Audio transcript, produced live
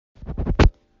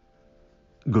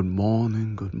Good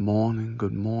morning, good morning,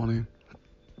 good morning.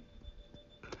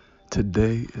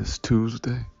 Today is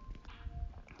Tuesday,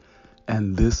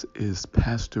 and this is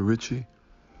Pastor Richie.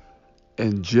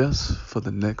 And just for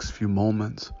the next few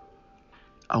moments,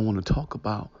 I want to talk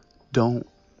about don't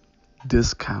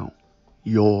discount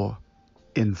your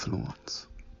influence.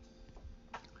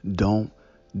 Don't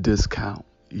discount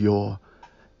your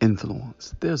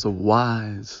influence. There's a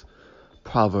wise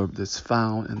proverb that's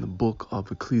found in the book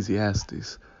of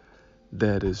Ecclesiastes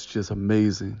that is just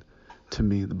amazing to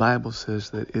me. The Bible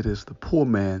says that it is the poor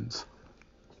man's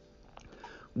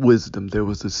wisdom. There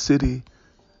was a city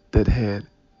that had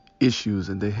issues,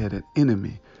 and they had an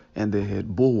enemy, and they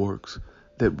had bulwarks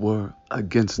that were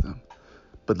against them.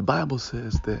 But the Bible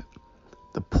says that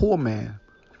the poor man,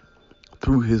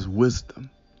 through his wisdom,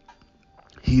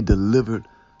 he delivered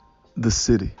the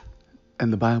city.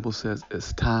 And the Bible says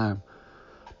as time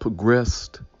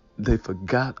progressed, they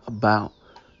forgot about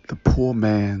the poor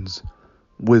man's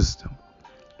wisdom.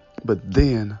 But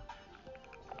then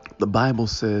the Bible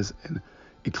says in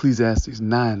Ecclesiastes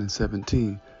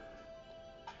 9:17,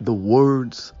 the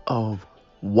words of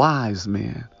wise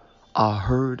men are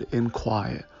heard in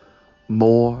quiet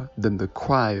more than the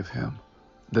cry of him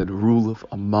that ruleth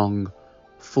among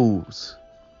fools.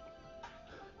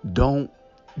 Don't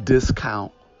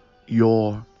discount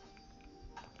your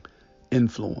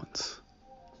influence.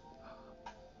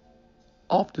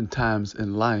 Oftentimes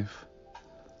in life,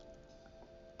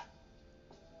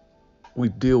 we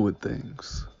deal with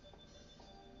things,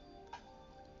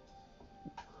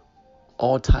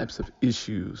 all types of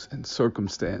issues and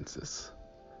circumstances,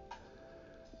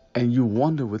 and you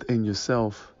wonder within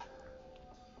yourself,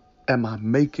 am I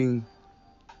making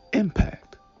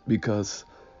impact? Because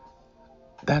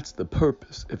that's the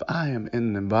purpose. If I am in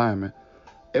an environment,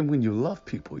 and when you love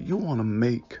people, you want to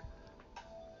make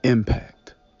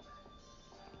impact.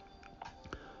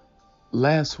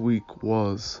 Last week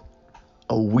was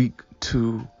a week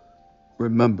to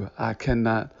remember. I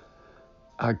cannot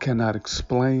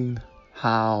explain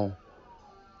how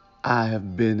I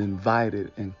have been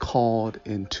invited and called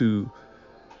into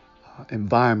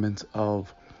environments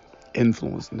of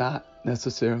influence, not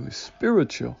necessarily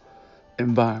spiritual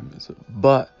environments,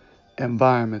 but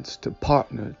environments to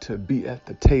partner, to be at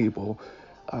the table.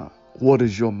 What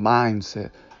is your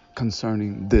mindset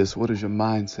concerning this? What is your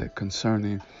mindset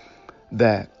concerning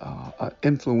that? An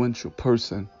influential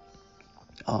person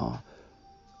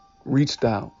reached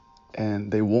out, and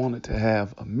they wanted to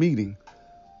have a meeting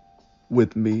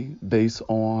with me based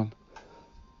on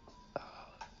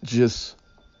just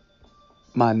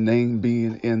my name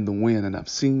being in the wind. And I've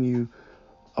seen you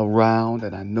around,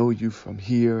 and I know you from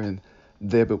here and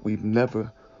there, but we've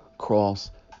never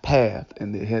crossed paths.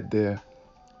 And they had their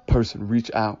person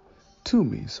reach out to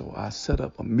me. So I set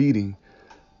up a meeting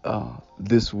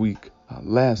last week,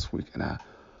 and I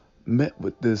met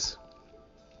with this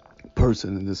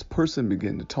person, and this person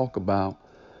began to talk about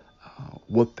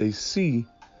what they see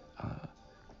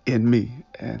in me.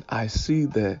 And I see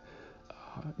that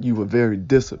you were very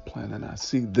disciplined, and I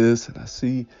see this and I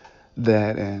see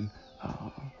that, and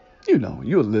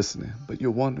you're listening, but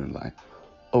you're wondering, like,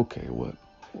 okay,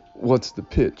 what's the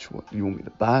pitch? What, you want me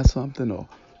to buy something, or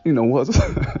what's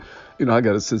I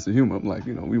got a sense of humor. I'm like,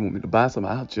 we want me to buy something,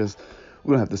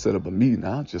 we don't have to set up a meeting.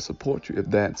 I'll just support you if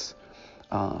that's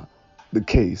the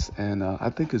case. And I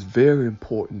think it's very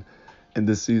important in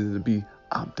this season to be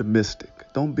optimistic.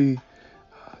 Don't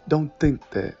think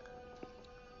that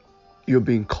you're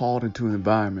being called into an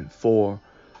environment for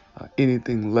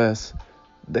anything less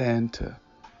than to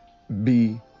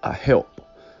be a help.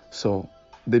 So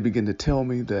they begin to tell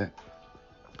me that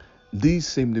these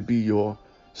seem to be your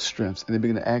strengths. And they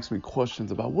begin to ask me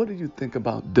questions about, what do you think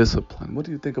about discipline? What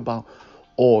do you think about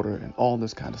order and all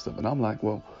this kind of stuff? And I'm like,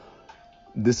 well,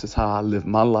 this is how I live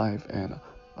my life, and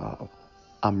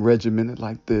I'm regimented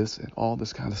like this and all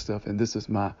this kind of stuff. And this is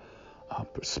my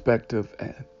perspective.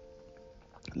 And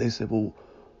they said, well,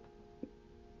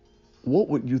 what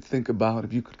would you think about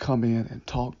if you could come in and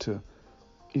talk to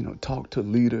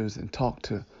leaders and talk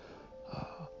to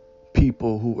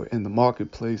people who are in the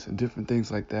marketplace and different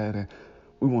things like that. And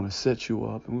we want to set you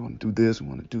up, and we want to do this, we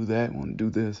want to do that, we want to do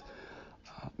this,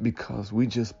 because we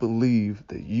just believe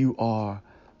that you are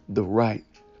the right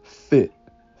fit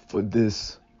for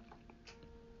this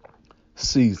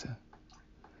season.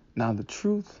 Now, the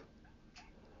truth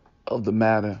of the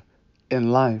matter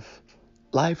in life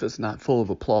is not full of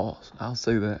applause. I'll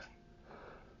say that.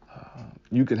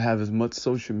 You can have as much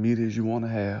social media as you want to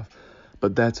have,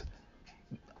 but that's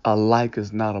a like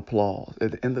is not applause.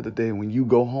 At the end of the day, when you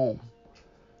go home,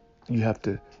 you have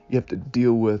to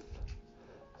deal with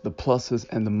the pluses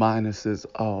and the minuses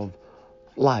of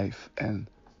life and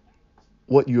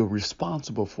what you're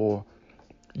responsible for.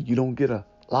 You don't get a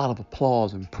lot of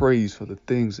applause and praise for the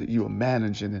things that you are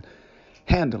managing and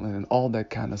handling and all that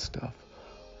kind of stuff.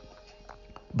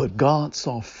 But God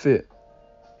saw fit,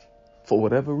 for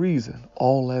whatever reason,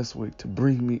 all last week to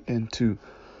bring me into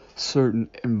certain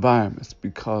environments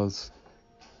because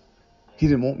he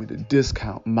didn't want me to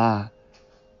discount my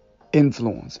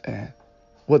influence. And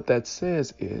what that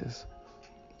says is,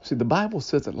 see, the Bible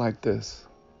says it like this.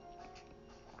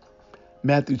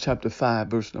 Matthew chapter 5,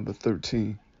 verse number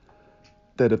 13,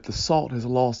 that if the salt has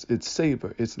lost its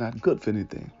savor, it's not good for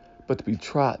anything, but to be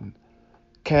trodden,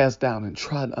 cast down and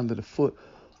trodden under the foot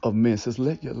of men. It says,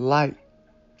 let your light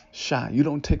shine. You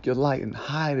don't take your light and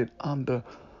hide it under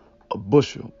a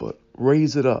bushel, but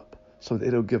raise it up so that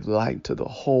it'll give light to the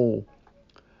whole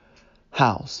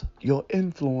house. Your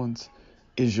influence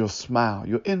is your smile.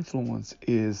 Your influence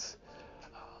is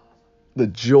the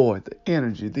joy, the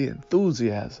energy, the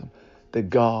enthusiasm that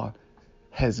God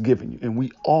has given you. And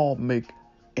we all make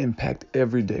impact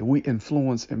every day. We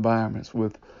influence environments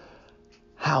with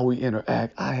how we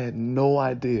interact. I had no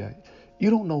idea. You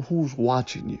don't know who's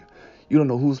watching you. You don't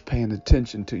know who's paying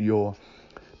attention to your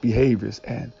behaviors.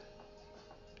 And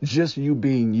just you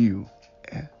being you,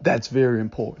 that's very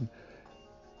important.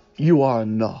 You are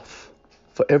enough.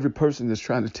 For every person that's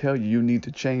trying to tell you you need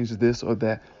to change this or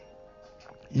that,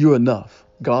 you're enough.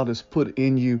 God has put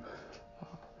in you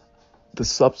the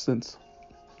substance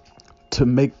to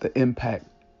make the impact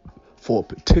for a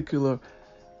particular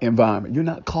environment. You're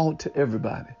not called to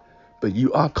everybody, but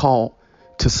you are called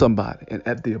to somebody. And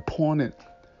at the appointed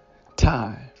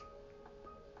time,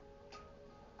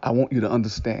 I want you to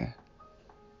understand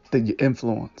that your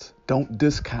influence, don't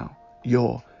discount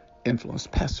your influence.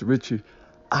 Pastor Richie,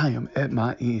 I am at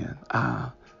my end.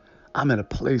 I'm at a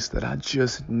place that I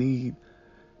just need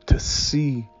to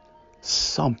see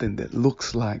something that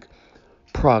looks like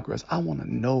progress. I want to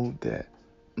know that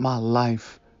my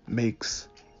life makes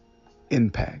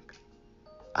impact.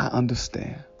 I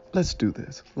understand. Let's do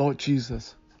this. Lord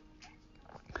Jesus,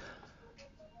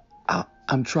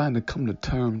 I'm trying to come to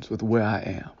terms with where I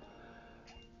am.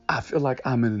 I feel like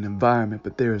I'm in an environment,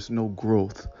 but there is no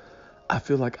growth. I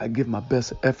feel like I give my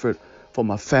best effort for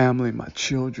my family, my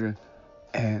children,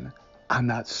 and I'm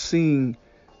not seeing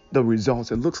the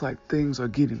results. It looks like things are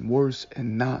getting worse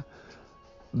and not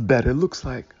better. It looks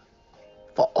like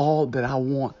for all that I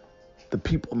want the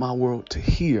people in my world to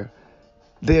hear,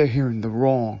 they're hearing the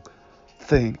wrong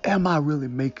thing. Am I really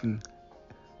making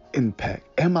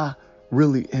impact? Am I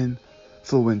really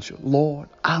influential? Lord,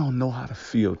 I don't know how to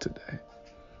feel today.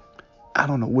 I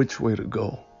don't know which way to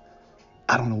go.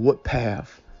 I don't know what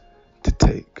path to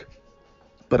take.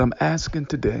 But I'm asking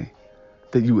today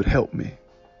that you would help me.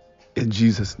 In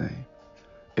Jesus' name,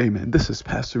 amen. This is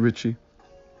Pastor Richie.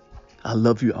 I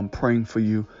love you. I'm praying for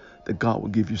you that God will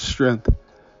give you strength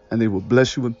and they will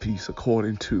bless you in peace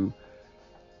according to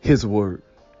his word.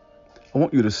 I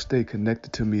want you to stay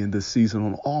connected to me in this season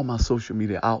on all my social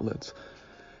media outlets.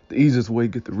 The easiest way,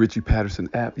 get the Richie Patterson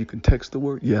app. You can text the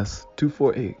word yes,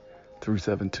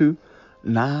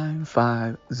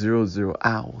 248-372-9500.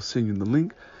 I will send you the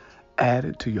link, add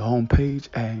it to your homepage,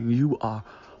 and you are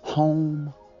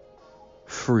home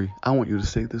free. I want you to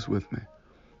say this with me.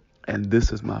 And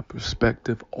this is my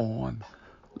perspective on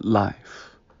life.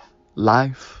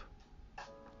 Life,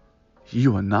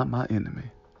 you are not my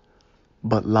enemy.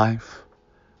 But life,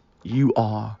 you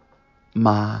are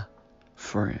my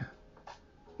friend.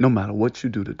 No matter what you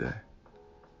do today,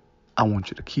 I want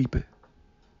you to keep it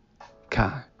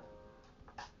kind.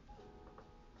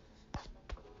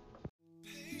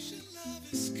 Patient love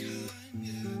is kind,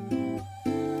 yeah.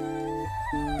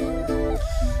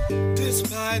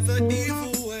 Despite the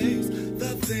evil ways,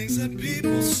 the things that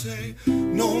people say,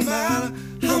 no matter,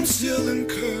 I'm still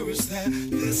encouraged that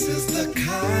this is the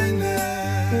kindness